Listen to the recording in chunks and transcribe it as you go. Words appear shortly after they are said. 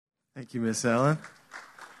Thank you, Miss Ellen.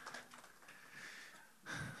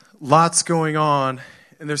 Lots going on,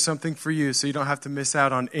 and there's something for you, so you don't have to miss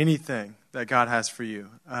out on anything that God has for you.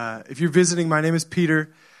 If you're visiting, my name is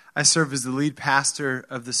Peter. I serve as the lead pastor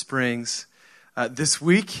of the Springs. This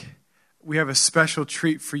week, we have a special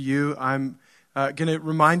treat for you. I'm going to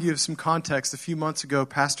remind you of some context. A few months ago,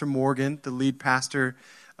 Pastor Morgan, the lead pastor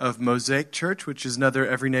of Mosaic Church, which is another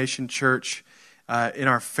Every Nation church in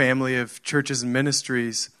our family of churches and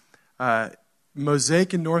ministries,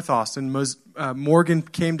 Mosaic in North Austin, Morgan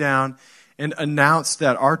came down and announced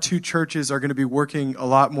that our two churches are going to be working a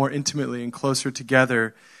lot more intimately and closer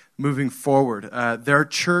together moving forward. Their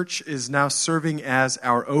church is now serving as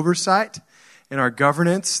our oversight and our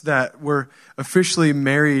governance, that we're officially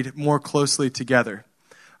married more closely together.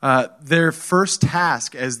 Their first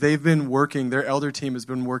task, as they've been working, their elder team has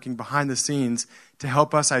been working behind the scenes to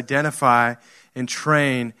help us identify and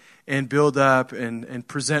train and build up and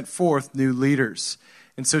present forth new leaders.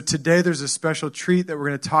 And so today there's a special treat that we're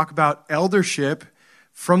going to talk about eldership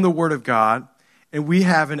from the Word of God. And we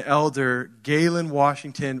have an elder, Gaylen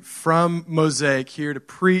Washington from Mosaic, here to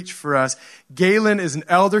preach for us. Gaylen is an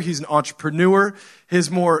elder. He's an entrepreneur. His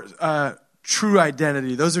more true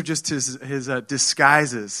identity, those are just his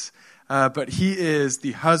disguises. But he is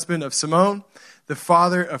the husband of Simone, the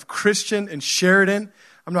father of Christian and Sheridan.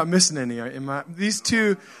 I'm not missing any. These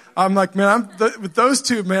two, I'm like, man, with those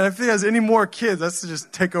two, man, if he has any more kids, that's to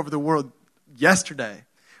just take over the world yesterday.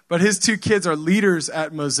 But his two kids are leaders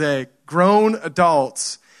at Mosaic, grown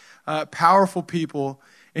adults, powerful people,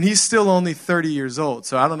 and he's still only 30 years old.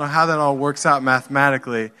 So I don't know how that all works out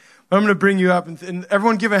mathematically. But I'm going to bring you up, and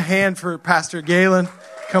everyone give a hand for Pastor Gaylen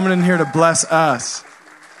coming in here to bless us.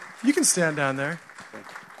 You can stand down there.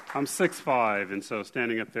 I'm 6'5", and so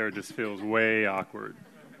standing up there just feels way awkward.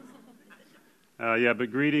 But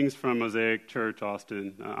greetings from Mosaic Church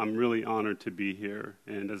Austin. I'm really honored to be here.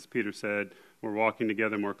 And as Peter said, we're walking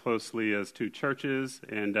together more closely as two churches.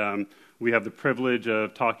 And we have the privilege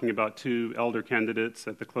of talking about two elder candidates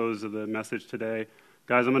at the close of the message today.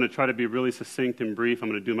 Guys, I'm going to try to be really succinct and brief. I'm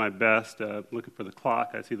going to do my best. Looking for the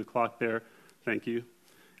clock. I see the clock there. Thank you.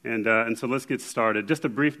 And so let's get started. Just a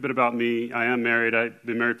brief bit about me. I am married. I've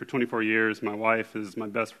been married for 24 years. My wife is my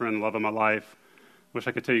best friend, love of my life. Wish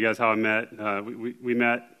I could tell you guys how I met. We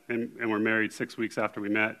met and we're married 6 weeks after we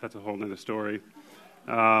met. That's a whole other story.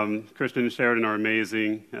 Christian and Sheridan are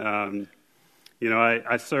amazing.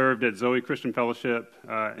 I served at Zoe Christian Fellowship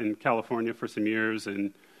in California for some years,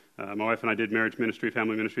 and my wife and I did marriage ministry,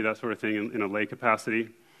 family ministry, that sort of thing in a lay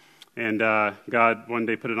capacity. And God one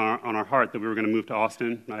day put it on our heart that we were going to move to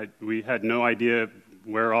Austin. We had no idea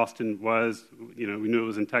where Austin was. We knew it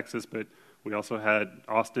was in Texas, but we also had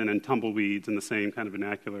Austin and tumbleweeds in the same kind of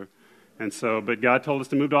vernacular. And so, but God told us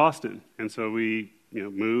to move to Austin. And so we,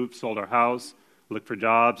 moved, sold our house, looked for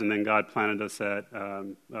jobs, and then God planted us at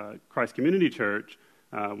Christ Community Church,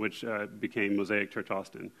 which became Mosaic Church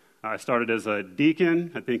Austin. I started as a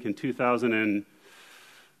deacon, I think in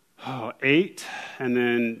 2008, and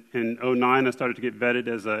then in 2009 I started to get vetted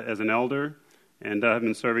as an elder, and I've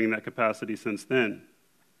been serving in that capacity since then.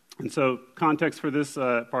 And so, context for this,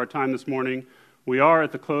 for our time this morning, we are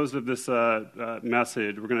at the close of this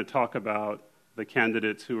message. We're going to talk about the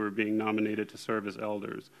candidates who are being nominated to serve as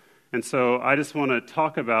elders. And so, I just want to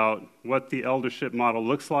talk about what the eldership model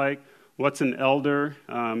looks like. What's an elder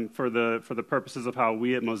for the purposes of how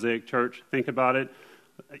we at Mosaic Church think about it?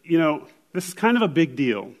 This is kind of a big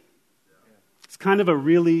deal. It's kind of a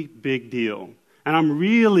really big deal. And I'm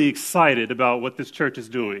really excited about what this church is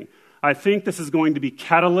doing. I think this is going to be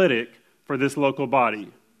catalytic for this local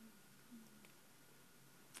body.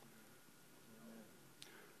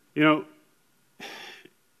 In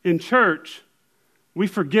church, we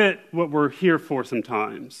forget what we're here for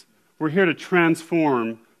sometimes. We're here to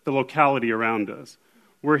transform the locality around us.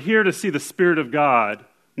 We're here to see the Spirit of God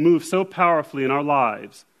move so powerfully in our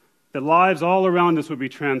lives that lives all around us would be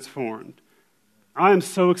transformed. I am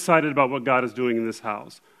so excited about what God is doing in this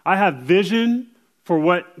house. I have vision for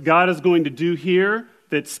what God is going to do here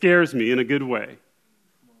that scares me in a good way.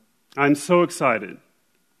 I'm so excited.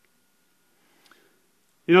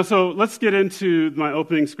 So let's get into my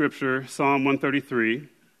opening scripture, Psalm 133.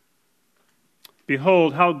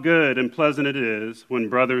 Behold, how good and pleasant it is when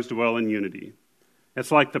brothers dwell in unity.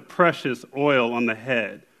 It's like the precious oil on the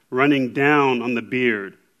head, running down on the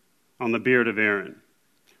beard of Aaron,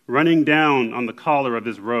 running down on the collar of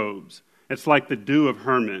his robes. It's like the dew of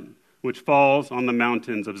Hermon, which falls on the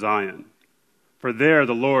mountains of Zion. For there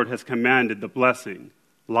the Lord has commanded the blessing,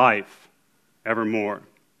 life evermore.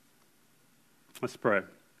 Let's pray.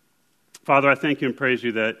 Father, I thank you and praise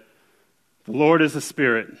you that the Lord is the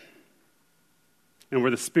Spirit, And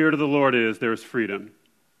where the Spirit of the Lord is, there is freedom.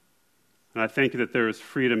 And I thank you that there is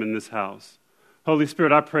freedom in this house. Holy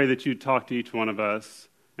Spirit, I pray that you talk to each one of us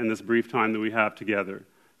in this brief time that we have together.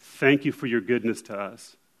 Thank you for your goodness to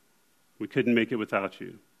us. We couldn't make it without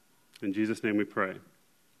you. In Jesus' name we pray.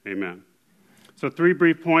 Amen. So 3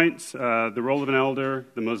 brief points, the role of an elder,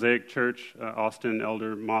 the Mosaic Church Austin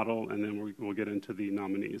elder model, and then we'll get into the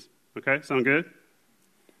nominees. Okay, sound good?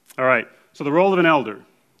 All right, so the role of an elder.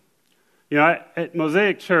 You know, at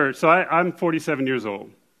Mosaic Church, so I'm 47 years old,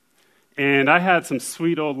 and I had some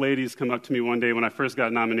sweet old ladies come up to me one day when I first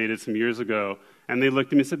got nominated some years ago, and they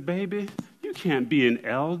looked at me and said, "Baby, you can't be an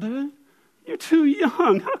elder. You're too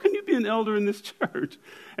young. How can you be an elder in this church?"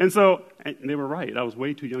 And they were right. I was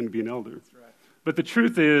way too young to be an elder. That's right. But the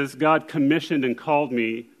truth is, God commissioned and called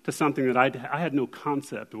me to something that I had no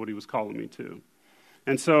concept of what he was calling me to.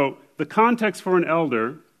 And so the context for an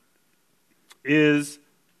elder is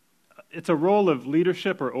it's a role of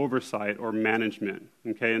leadership or oversight or management.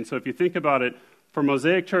 Okay? And so if you think about it, for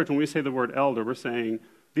Mosaic Church, when we say the word elder, we're saying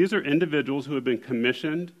these are individuals who have been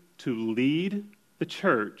commissioned to lead the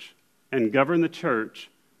church and govern the church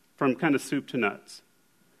from kind of soup to nuts.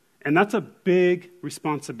 And that's a big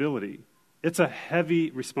responsibility. It's a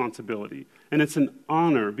heavy responsibility. And it's an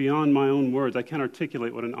honor beyond my own words. I can't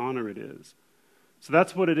articulate what an honor it is. So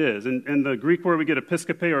that's what it is. And the Greek word we get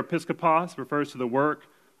episkope or episkopos refers to the work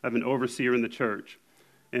of an overseer in the church.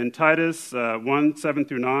 In Titus 1, 7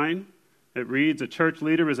 through 9, it reads, "A church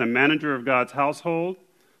leader is a manager of God's household,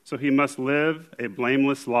 so he must live a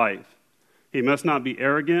blameless life. He must not be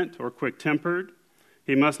arrogant or quick-tempered.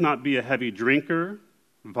 He must not be a heavy drinker,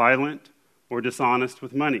 violent, or dishonest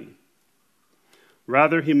with money.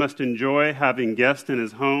 Rather, he must enjoy having guests in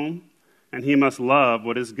his home, and he must love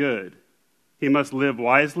what is good. He must live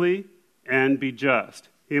wisely and be just.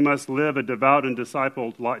 He must live a devout and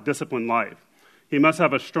disciplined life. He must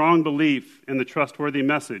have a strong belief in the trustworthy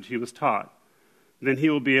message he was taught. Then he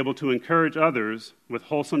will be able to encourage others with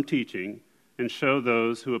wholesome teaching and show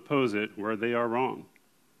those who oppose it where they are wrong."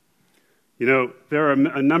 You know, there are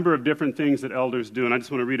a number of different things that elders do, and I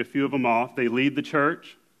just want to read a few of them off. They lead the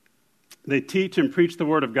church. They teach and preach the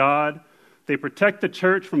Word of God. They protect the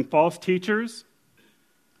church from false teachers.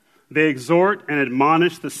 They exhort and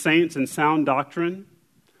admonish the saints in sound doctrine.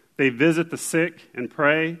 They visit the sick and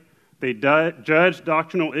pray. They judge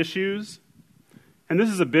doctrinal issues. And this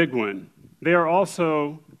is a big one. They are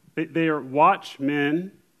also, they are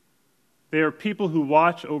watchmen. They are people who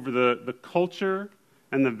watch over the culture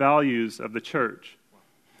and the values of the church.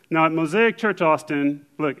 Now, at Mosaic Church Austin,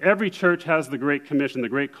 look, every church has the Great Commission, the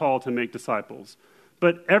great call to make disciples.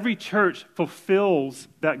 But every church fulfills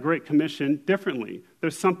that Great Commission differently.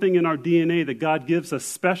 There's something in our DNA that God gives us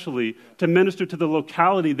specially to minister to the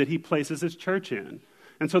locality that he places his church in.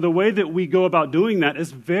 And so the way that we go about doing that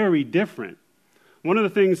is very different. One of the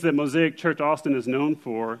things that Mosaic Church Austin is known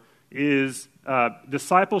for is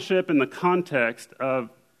discipleship in the context of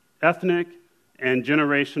ethnic and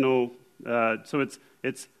generational. So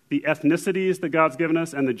it's the ethnicities that God's given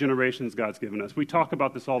us and the generations God's given us. We talk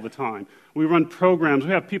about this all the time. We run programs.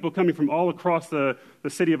 We have people coming from all across the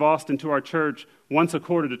city of Austin to our church once a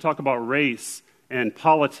quarter to talk about race and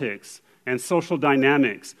politics and social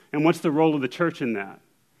dynamics and what's the role of the church in that.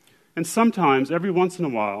 And sometimes, every once in a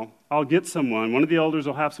while, I'll get one of the elders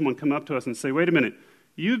will have someone come up to us and say, "Wait a minute,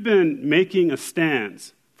 you've been making a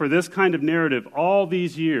stance for this kind of narrative all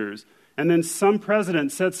these years, and then some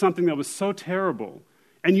president said something that was so terrible,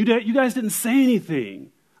 and you guys didn't say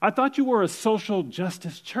anything. I thought you were a social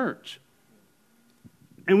justice church."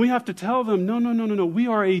 And we have to tell them, no. We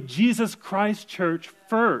are a Jesus Christ church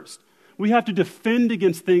first. We have to defend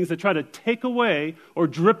against things that try to take away or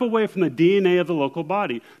drip away from the DNA of the local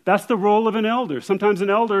body. That's the role of an elder. Sometimes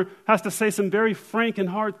an elder has to say some very frank and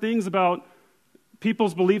hard things about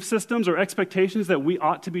people's belief systems or expectations that we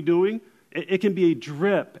ought to be doing. It can be a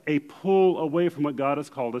drip, a pull away from what God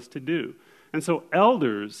has called us to do. And so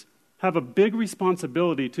elders have a big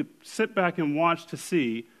responsibility to sit back and watch to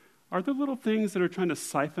see, are there little things that are trying to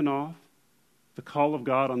siphon off the call of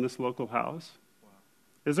God on this local house?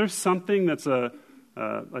 Is there something that's a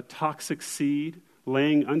toxic seed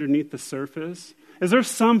laying underneath the surface? Is there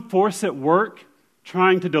some force at work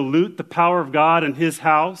trying to dilute the power of God in his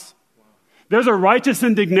house? There's a righteous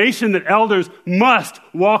indignation that elders must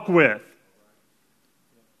walk with.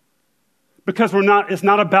 Because it's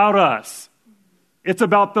not about us. It's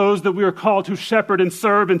about those that we are called to shepherd and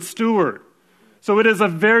serve and steward. So it is a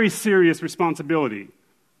very serious responsibility,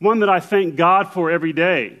 one that I thank God for every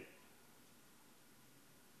day.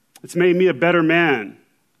 It's made me a better man.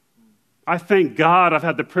 I thank God I've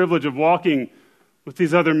had the privilege of walking with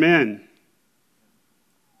these other men.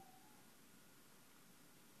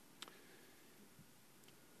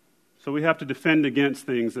 So we have to defend against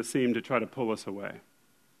things that seem to try to pull us away.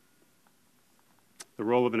 The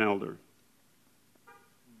role of an elder.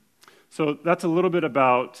 So that's a little bit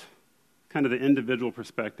about kind of the individual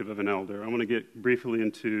perspective of an elder. I want to get briefly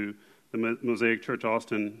into the Mosaic Church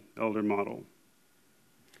Austin elder model.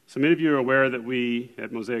 So many of you are aware that we,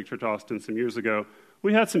 at Mosaic Church Austin some years ago,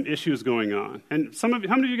 we had some issues going on. And how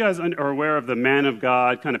many of you guys are aware of the man of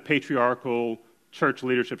God, kind of patriarchal church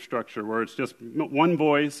leadership structure, where it's just one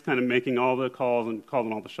voice kind of making all the calls and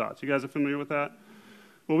calling all the shots? You guys are familiar with that?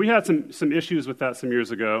 Well, we had some issues with that some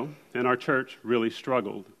years ago, and our church really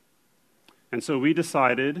struggled. And so they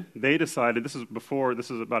decided, this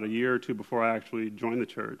is about a year or two before I actually joined the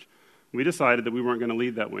church, we decided that we weren't going to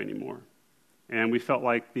lead that way anymore. And we felt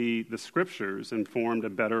like the scriptures informed a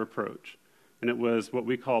better approach. And it was what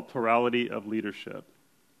we call plurality of leadership.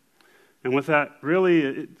 And with that,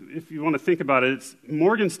 really, if you want to think about it,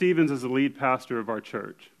 Morgan Stevens is the lead pastor of our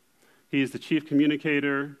church. He's the chief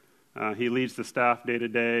communicator. He leads the staff day to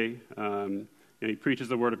day. He preaches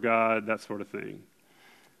the word of God, that sort of thing.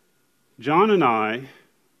 John and I,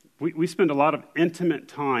 we spend a lot of intimate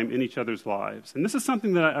time in each other's lives. And this is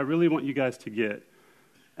something that I really want you guys to get.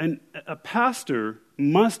 And a pastor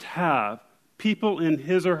must have people in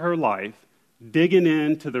his or her life digging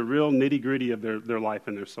into the real nitty-gritty of their life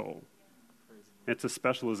and their soul. It's a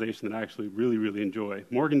specialization that I actually really, really enjoy.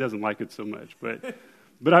 Morgan doesn't like it so much,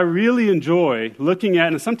 but I really enjoy looking at,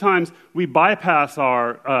 and sometimes we bypass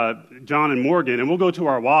our John and Morgan, and we'll go to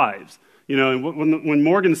our wives. You know, and when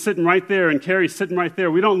Morgan's sitting right there and Carrie's sitting right there,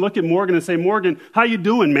 we don't look at Morgan and say, "Morgan, how you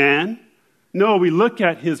doing, man?" No, we look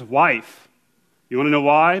at his wife. You want to know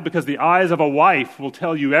why? Because the eyes of a wife will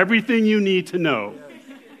tell you everything you need to know.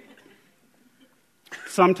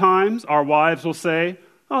 Sometimes our wives will say,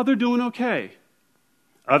 "Oh, they're doing okay."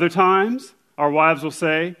 Other times, our wives will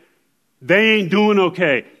say, "They ain't doing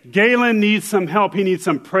okay. Gaylen needs some help. He needs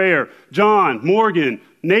some prayer. John, Morgan,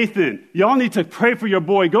 Nathan, y'all need to pray for your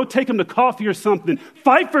boy. Go take him to coffee or something.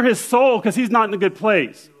 Fight for his soul because he's not in a good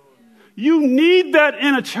place." You need that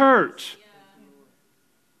in a church.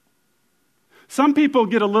 Some people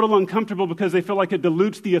get a little uncomfortable because they feel like it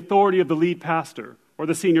dilutes the authority of the lead pastor or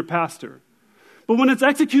the senior pastor. But when it's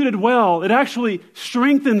executed well, it actually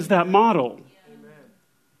strengthens that model.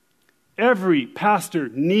 Every pastor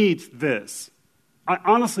needs this. I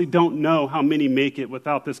honestly don't know how many make it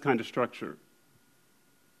without this kind of structure.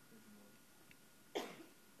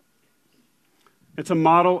 It's a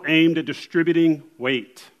model aimed at distributing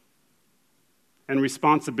weight and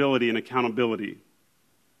responsibility and accountability.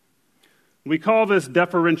 We call this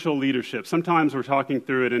deferential leadership. Sometimes we're talking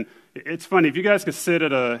through it, and it's funny. If you guys could sit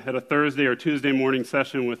at a Thursday or Tuesday morning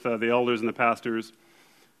session with the elders and the pastors,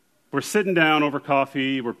 we're sitting down over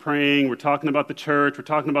coffee, we're praying, we're talking about the church, we're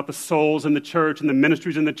talking about the souls in the church and the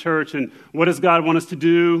ministries in the church, and what does God want us to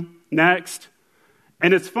do next?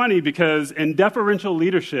 And it's funny because in deferential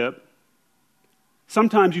leadership,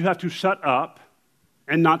 sometimes you have to shut up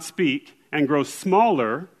and not speak and grow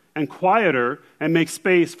smaller and quieter and make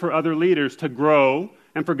space for other leaders to grow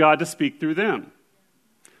and for God to speak through them.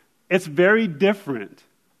 It's very different,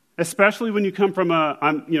 especially when you come from a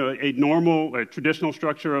traditional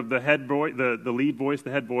structure of the head voice, the lead voice,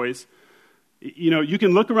 the head voice. You know, you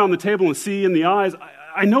can look around the table and see in the eyes,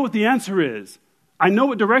 I know what the answer is. I know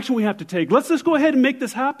what direction we have to take. Let's just go ahead and make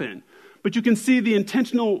this happen. But you can see the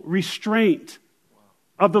intentional restraint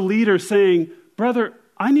of the leader saying, "Brother,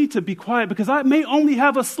 I need to be quiet because I may only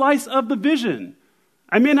have a slice of the vision.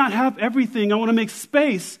 I may not have everything. I want to make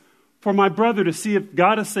space for my brother to see if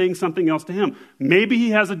God is saying something else to him. Maybe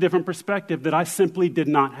he has a different perspective that I simply did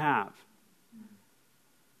not have."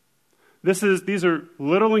 These are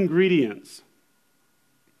little ingredients.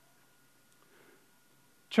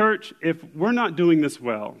 Church, if we're not doing this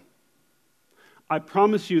well, I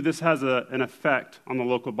promise you this has an effect on the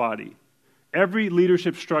local body. Every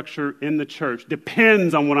leadership structure in the church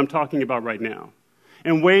depends on what I'm talking about right now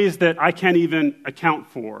in ways that I can't even account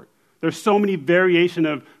for. There's so many variation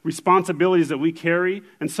of responsibilities that we carry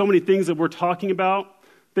and so many things that we're talking about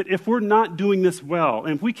that if we're not doing this well,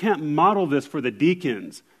 and if we can't model this for the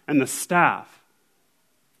deacons and the staff,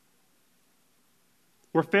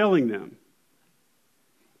 we're failing them.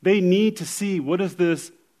 They need to see, what does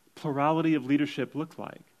this plurality of leadership look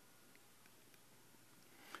like?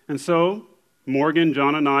 And so, Morgan,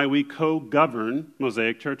 John, and I, we co-govern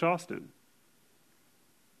Mosaic Church Austin.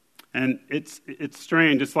 And it's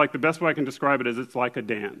strange. It's like the best way I can describe it is it's like a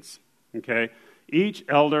dance, okay? Each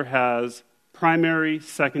elder has primary,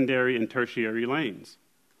 secondary, and tertiary lanes.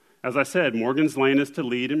 As I said, Morgan's lane is to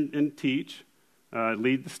lead and teach,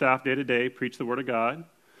 lead the staff day to day, preach the Word of God.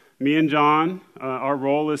 Me and John, our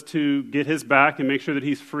role is to get his back and make sure that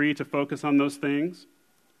he's free to focus on those things.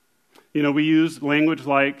 You know, we use language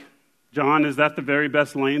like, John, is that the very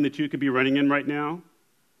best lane that you could be running in right now?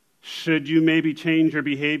 Should you maybe change your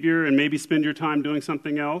behavior and maybe spend your time doing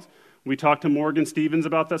something else? We talk to Morgan Stevens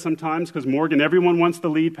about that sometimes because Morgan, everyone wants the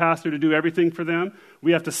lead pastor to do everything for them.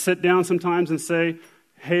 We have to sit down sometimes and say,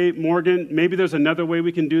 hey, Morgan, maybe there's another way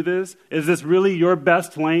we can do this. Is this really your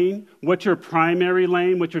best lane? What's your primary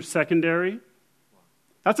lane? What's your secondary?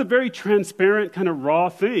 That's a very transparent kind of raw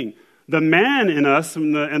thing. The man in us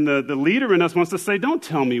and the leader in us wants to say, don't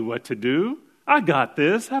tell me what to do. I got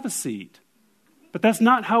this. Have a seat. But that's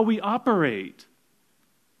not how we operate.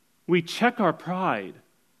 We check our pride.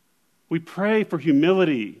 We pray for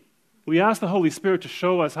humility. We ask the Holy Spirit to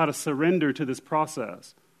show us how to surrender to this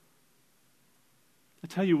process. I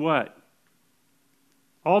tell you what,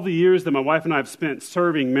 all the years that my wife and I have spent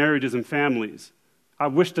serving marriages and families, I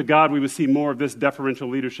wish to God we would see more of this deferential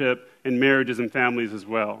leadership in marriages and families as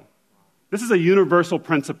well. This is a universal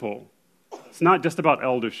principle. It's not just about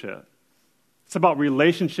eldership. It's about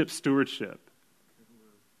relationship stewardship.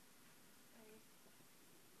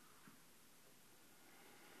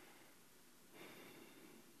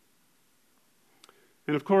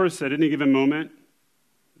 And of course, at any given moment,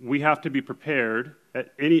 we have to be prepared.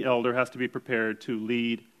 Any elder has to be prepared to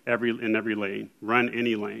lead in every lane, run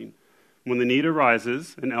any lane. When the need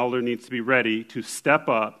arises, an elder needs to be ready to step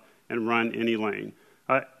up and run any lane.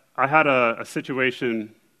 I had a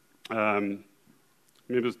situation, maybe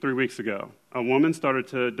it was 3 weeks ago. A woman started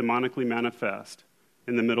to demonically manifest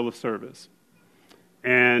in the middle of service.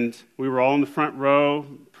 And we were all in the front row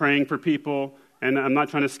praying for people. And I'm not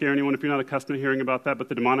trying to scare anyone if you're not accustomed to hearing about that, but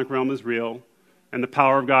the demonic realm is real, and the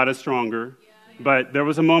power of God is stronger. But there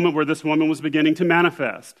was a moment where this woman was beginning to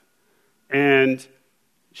manifest. And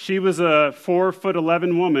she was a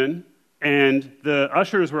 4'11" woman, and the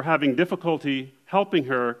ushers were having difficulty helping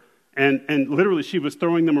her, and literally she was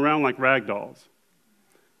throwing them around like rag dolls.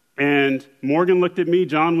 And Morgan looked at me.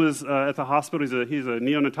 John was at the hospital. He's a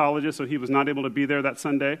neonatologist, so he was not able to be there that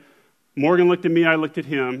Sunday. Morgan looked at me. I looked at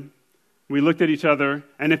him. We looked at each other,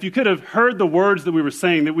 and if you could have heard the words that we were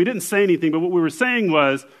saying, that we didn't say anything, but what we were saying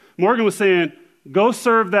was, Morgan was saying, go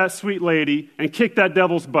serve that sweet lady and kick that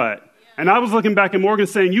devil's butt. Yeah. And I was looking back at Morgan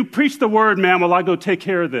saying, you preach the word, ma'am, while I go take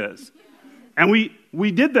care of this. Yeah. And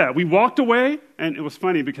we did that. We walked away, and it was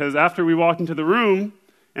funny because after we walked into the room,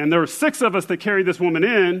 and there were 6 of us that carried this woman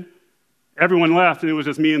in, everyone left, and it was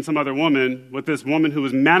just me and some other woman with this woman who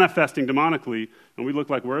was manifesting demonically, and we looked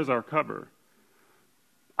like, where's our cover?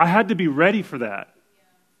 I had to be ready for that.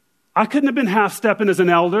 I couldn't have been half-stepping as an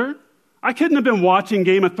elder. I couldn't have been watching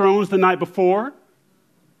Game of Thrones the night before.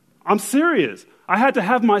 I'm serious. I had to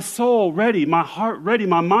have my soul ready, my heart ready,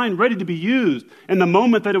 my mind ready to be used in the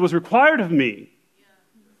moment that it was required of me.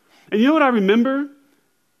 And you know what I remember?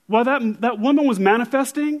 While that woman was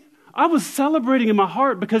manifesting, I was celebrating in my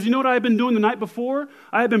heart because you know what I had been doing the night before?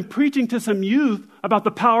 I had been preaching to some youth about the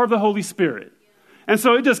power of the Holy Spirit. And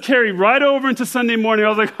so it just carried right over into Sunday morning. I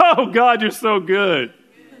was like, oh, God, you're so good.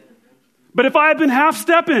 But if I had been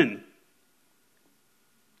half-stepping,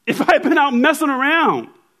 if I had been out messing around,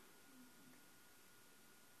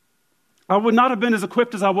 I would not have been as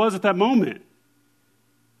equipped as I was at that moment.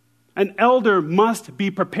 An elder must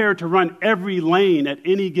be prepared to run every lane at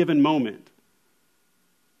any given moment.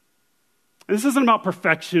 And this isn't about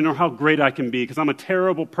perfection or how great I can be, because I'm a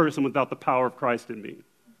terrible person without the power of Christ in me.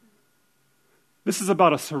 This is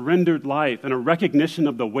about a surrendered life and a recognition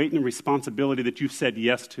of the weight and responsibility that you've said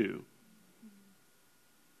yes to.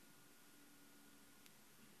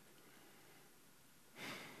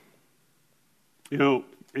 You know,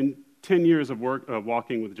 in 10 years of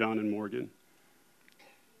walking with John and Morgan,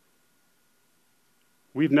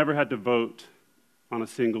 we've never had to vote on a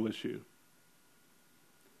single issue.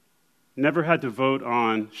 Never had to vote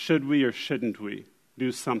on should we or shouldn't we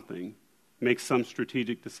do something, make some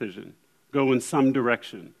strategic decision, go in some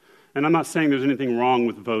direction. And I'm not saying there's anything wrong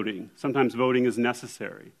with voting. Sometimes voting is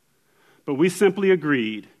necessary. But we simply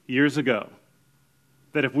agreed years ago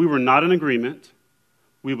that if we were not in agreement,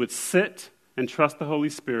 we would sit and trust the Holy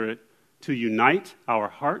Spirit to unite our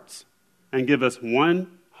hearts and give us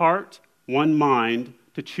one heart, one mind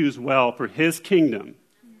to choose well for His kingdom.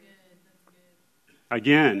 That's good.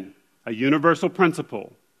 Again, a universal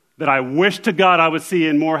principle that I wish to God I would see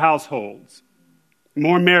in more households,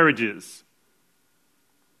 more marriages.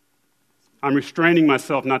 I'm restraining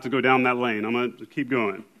myself not to go down that lane. I'm going to keep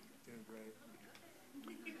going.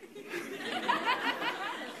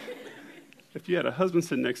 If you had a husband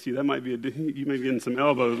sitting next to you, that might be you may be getting some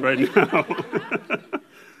elbows right now.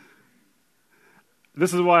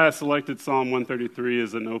 This is why I selected Psalm 133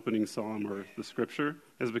 as an opening psalm or the scripture,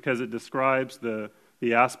 is because it describes the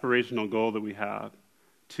aspirational goal that we have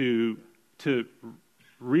to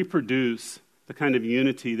reproduce the kind of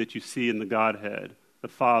unity that you see in the Godhead, the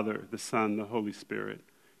Father, the Son, the Holy Spirit,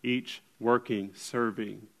 each working,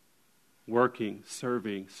 serving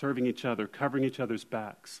each other, covering each other's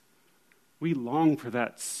backs. We long for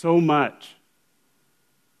that so much.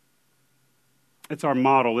 It's our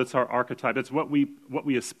model, it's our archetype, it's what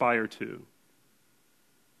we aspire to.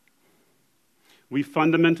 We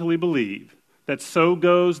fundamentally believe that so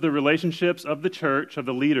goes the relationships of the church, of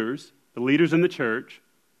the leaders in the church,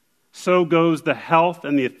 so goes the health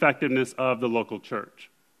and the effectiveness of the local church.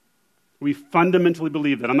 We fundamentally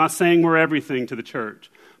believe that. I'm not saying we're everything to the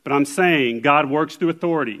church, but I'm saying God works through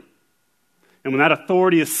authority. And when that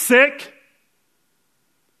authority is sick,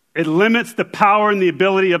 it limits the power and the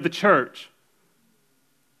ability of the church.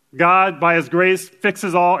 God, by His grace,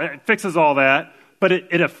 fixes all that, but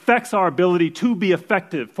it affects our ability to be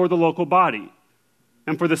effective for the local body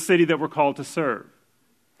and for the city that we're called to serve.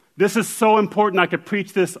 This is so important. I could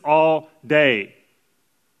preach this all day.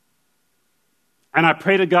 And I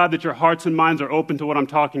pray to God that your hearts and minds are open to what I'm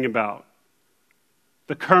talking about.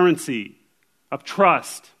 The currency of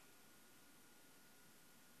trust,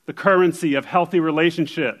 the currency of healthy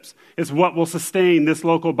relationships is what will sustain this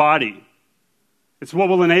local body. It's what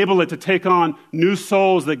will enable it to take on new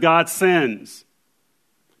souls that God sends,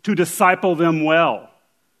 to disciple them well.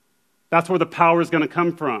 That's where the power is going to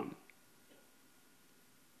come from.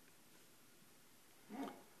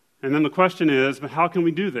 And then the question is, but how can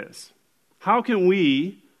we do this? How can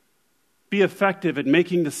we be effective at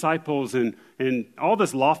making disciples and all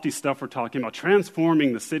this lofty stuff we're talking about,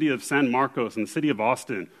 transforming the city of San Marcos and the city of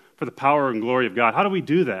Austin for the power and glory of God? How do we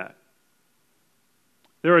do that?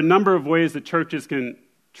 There are a number of ways that churches can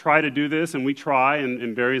try to do this, and we try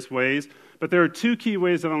in various ways. But there are two key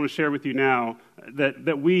ways that I want to share with you now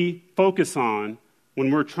that we focus on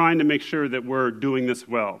when we're trying to make sure that we're doing this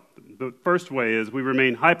well. The first way is we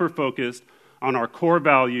remain hyper-focused on our core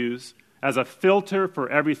values as a filter for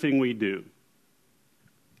everything we do.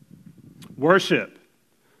 Worship.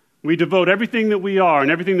 We devote everything that we are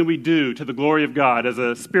and everything that we do to the glory of God as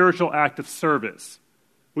a spiritual act of service.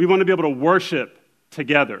 We want to be able to worship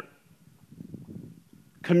together.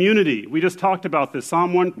 Community. We just talked about this.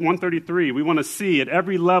 Psalm 133. We want to see at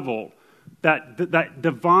every level that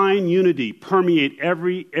divine unity permeate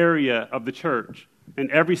every area of the church and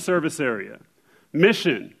every service area.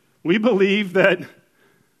 Mission. We believe that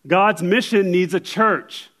God's mission needs a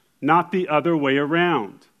church, not the other way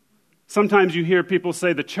around. Sometimes you hear people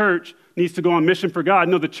say the church needs to go on mission for God.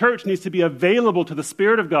 No, the church needs to be available to the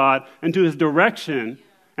Spirit of God and to His direction,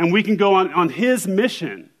 and we can go on His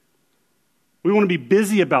mission. We want to be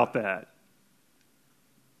busy about that.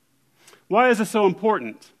 Why is this so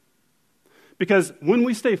important? Because when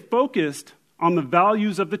we stay focused on the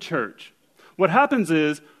values of the church, what happens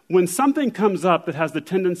is when something comes up that has the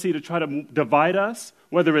tendency to try to divide us,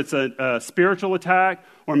 whether it's a spiritual attack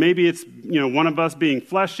or maybe it's one of us being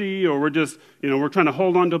fleshy or we're just we're trying to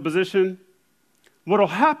hold on to a position, what will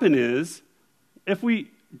happen is if we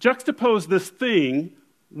juxtapose this thing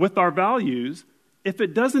with our values, if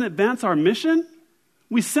it doesn't advance our mission,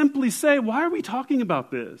 we simply say, why are we talking about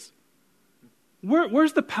this?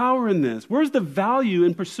 Where's the power in this? Where's the value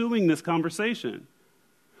in pursuing this conversation?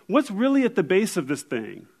 What's really at the base of this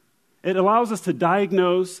thing? It allows us to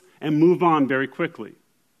diagnose and move on very quickly.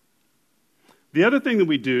 The other thing that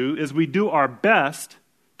we do is we do our best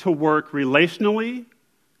to work relationally,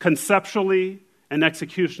 conceptually, and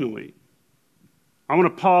executionally. I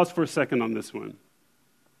want to pause for a second on this one.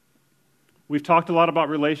 We've talked a lot about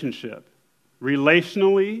relationship.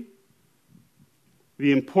 Relationally,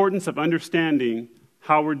 the importance of understanding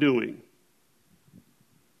how we're doing.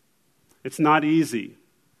 It's not easy.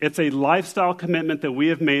 It's a lifestyle commitment that we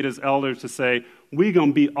have made as elders to say, we're going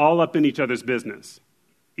to be all up in each other's business,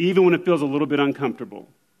 even when it feels a little bit uncomfortable.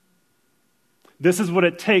 This is what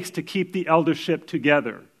it takes to keep the eldership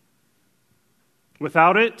together.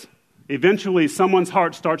 Without it, eventually someone's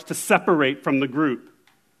heart starts to separate from the group.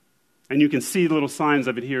 And you can see little signs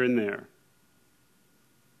of it here and there.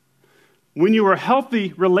 When you are healthy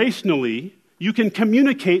relationally, you can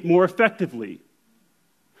communicate more effectively.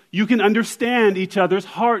 You can understand each other's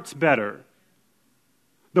hearts better.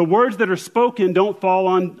 The words that are spoken don't fall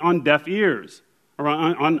on deaf ears or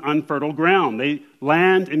on unfertile ground. They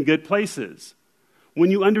land in good places.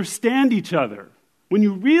 When you understand each other, when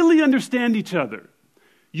you really understand each other,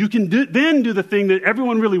 you can then do the thing that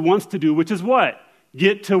everyone really wants to do, which is what?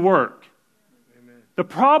 Get to work. Amen. The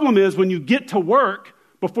problem is when you get to work,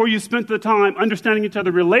 before you spent the time understanding each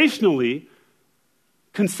other relationally,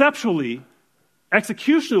 conceptually,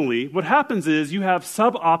 executionally, what happens is you have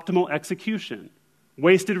suboptimal execution,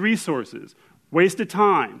 wasted resources, wasted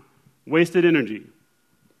time, wasted energy.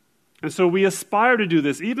 And so we aspire to do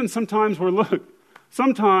this. Even sometimes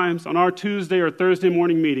sometimes on our Tuesday or Thursday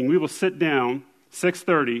morning meeting, we will sit down,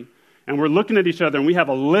 6:30, and we're looking at each other, and we have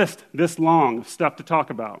a list this long of stuff to talk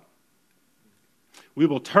about. We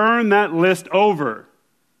will turn that list over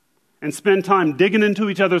and spend time digging into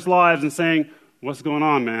each other's lives and saying, what's going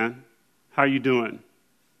on, man? How are you doing?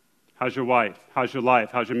 How's your wife? How's your life?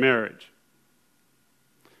 How's your marriage?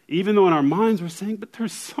 Even though in our minds we're saying, but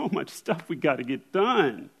there's so much stuff we got to get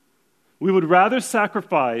done. We would rather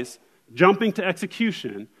sacrifice jumping to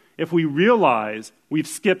execution if we realize we've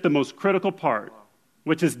skipped the most critical part,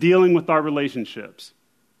 which is dealing with our relationships.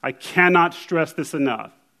 I cannot stress this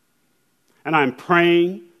enough. And I'm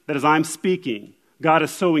praying that as I'm speaking, God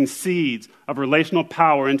is sowing seeds of relational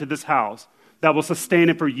power into this house that will sustain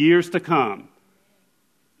it for years to come.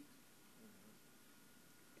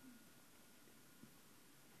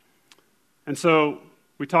 And so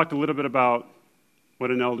we talked a little bit about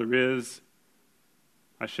what an elder is.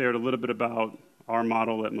 I shared a little bit about our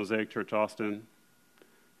model at Mosaic Church Austin.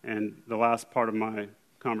 And the last part of my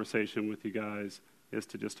conversation with you guys is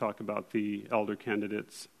to just talk about the elder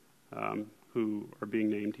candidates who are being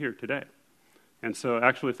named here today. And so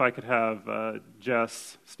actually, if I could have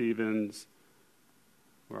Jess Stevens.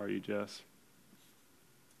 Where are you, Jess?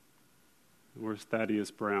 Where's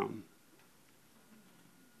Thaddeus Brown?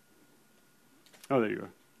 Oh, there you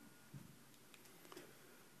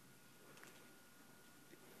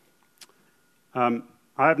are.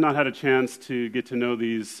 I have not had a chance to get to know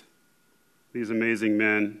these amazing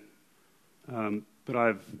men, but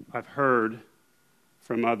I've heard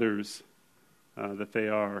from others that they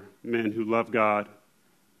are men who love God,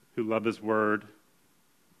 who love His Word,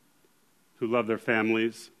 who love their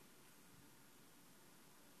families.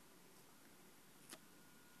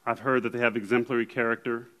 I've heard that they have exemplary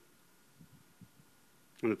character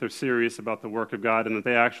and that they're serious about the work of God and that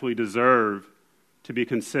they actually deserve to be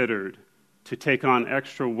considered to take on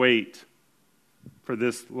extra weight for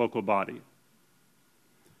this local body.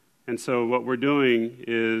 And so what we're doing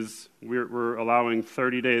is we're allowing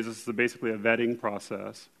 30 days. This is basically a vetting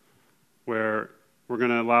process where we're going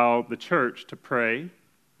to allow the church to pray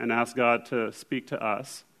and ask God to speak to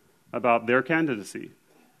us about their candidacy.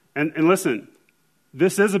 And listen,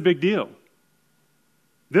 this is a big deal.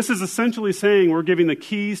 This is essentially saying we're giving the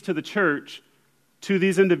keys to the church to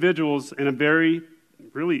these individuals in a very,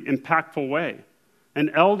 really impactful way. An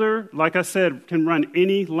elder, like I said, can run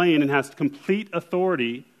any lane and has complete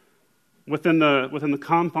authority within the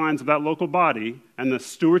confines of that local body and the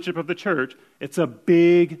stewardship of the church. It's a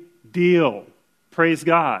big deal. Praise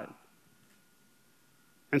God.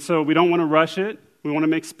 And so we don't want to rush it. We want to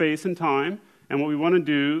make space and time. And what we want to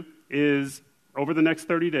do is, over the next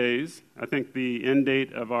 30 days, I think the end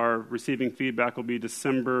date of our receiving feedback will be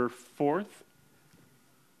December 4th.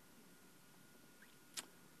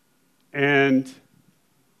 And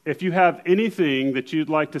if you have anything that you'd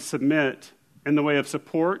like to submit in the way of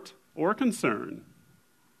support or concern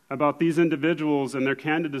about these individuals and their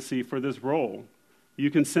candidacy for this role, you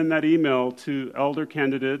can send that email to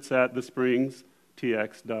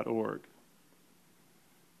eldercandidates@thespringstx.org.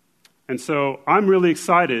 And so I'm really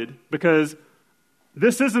excited because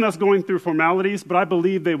this isn't us going through formalities, but I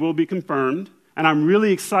believe they will be confirmed, and I'm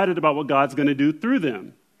really excited about what God's going to do through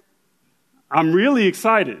them. I'm really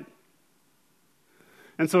excited.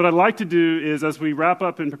 And so what I'd like to do is, as we wrap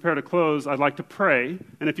up and prepare to close, I'd like to pray.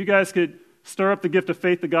 And if you guys could stir up the gift of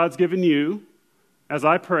faith that God's given you, as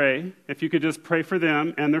I pray, if you could just pray for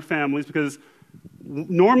them and their families, because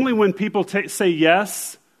normally when people say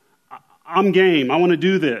yes, I'm game, I want to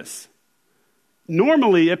do this,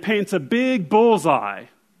 normally it paints a big bullseye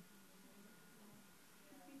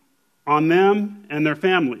on them and their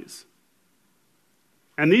families.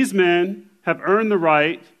 And these men have earned the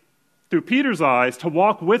right, through Peter's eyes, to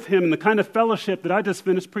walk with him in the kind of fellowship that I just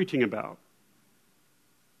finished preaching about.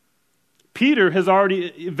 Peter has already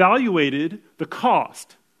evaluated the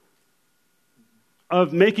cost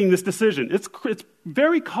of making this decision. It's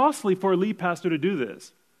very costly for a lead pastor to do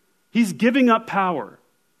this. He's giving up power.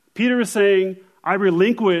 Peter is saying, I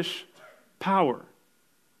relinquish power.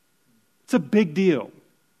 It's a big deal.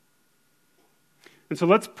 And so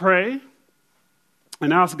let's pray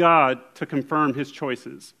and ask God to confirm His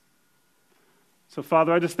choices. So,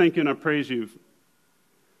 Father, I just thank you and I praise you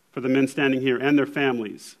for the men standing here and their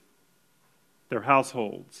families, their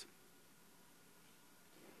households.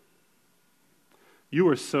 You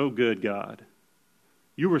are so good, God.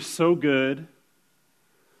 You were so good.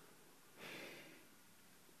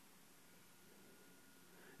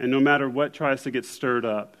 And no matter what tries to get stirred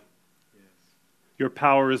up, your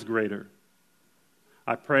power is greater.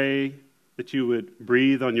 I pray that you would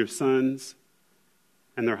breathe on your sons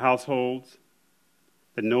and their households,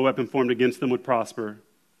 that no weapon formed against them would prosper.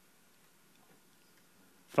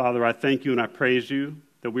 Father, I thank you and I praise you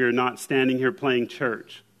that we are not standing here playing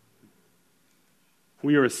church.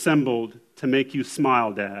 We are assembled to make you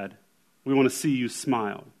smile, Dad. We want to see you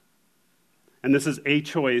smile. And this is a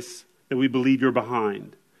choice that we believe you're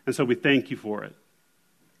behind. And so we thank you for it.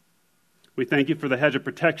 We thank you for the hedge of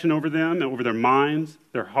protection over them and over their minds,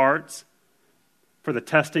 their hearts, for the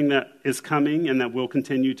testing that is coming and that will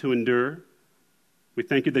continue to endure. We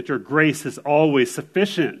thank you that your grace is always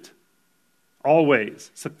sufficient. Always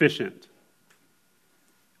sufficient.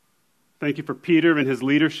 Thank you for Peter and his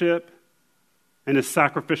leadership and his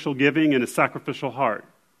sacrificial giving and his sacrificial heart.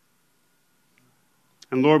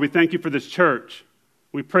 And Lord, we thank you for this church.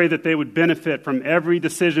 We pray that they would benefit from every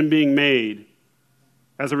decision being made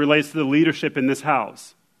as it relates to the leadership in this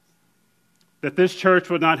house. That this church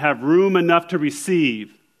would not have room enough to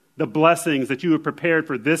receive the blessings that you have prepared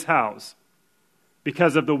for this house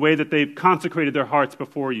because of the way that they've consecrated their hearts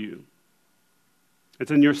before you. It's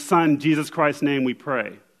in your Son, Jesus Christ's name, we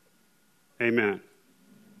pray. Amen.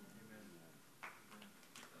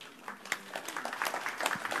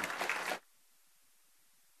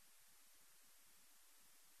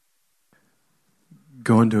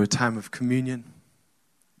 Go into a time of communion.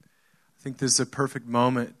 I think this is a perfect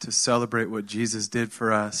moment to celebrate what Jesus did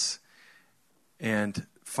for us and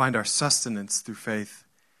find our sustenance through faith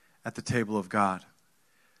at the table of God.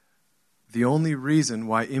 The only reason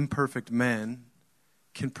why imperfect men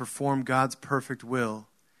can perform God's perfect will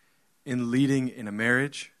in leading in a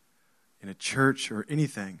marriage, in a church, or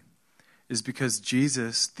anything is because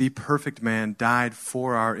Jesus, the perfect man, died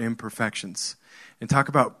for our imperfections. And talk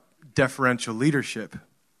about deferential leadership.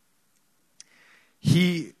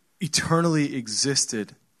 He eternally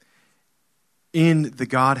existed in the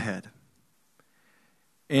Godhead.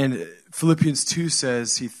 And Philippians 2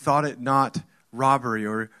 says he thought it not robbery,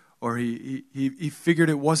 or he figured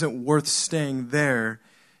it wasn't worth staying there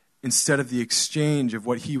instead of the exchange of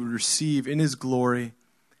what he would receive in his glory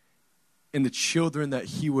and the children that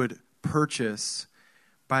he would purchase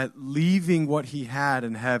by leaving what he had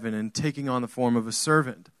in heaven and taking on the form of a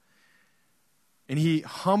servant. And he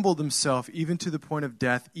humbled himself even to the point of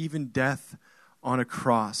death, even death on a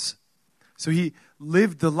cross. So he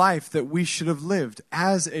lived the life that we should have lived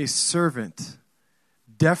as a servant,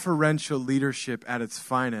 deferential leadership at its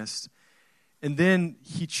finest. And then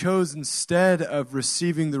he chose, instead of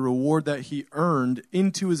receiving the reward that he earned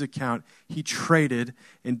into his account, he traded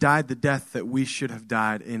and died the death that we should have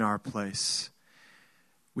died in our place.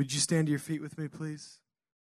 Would you stand to your feet with me, please?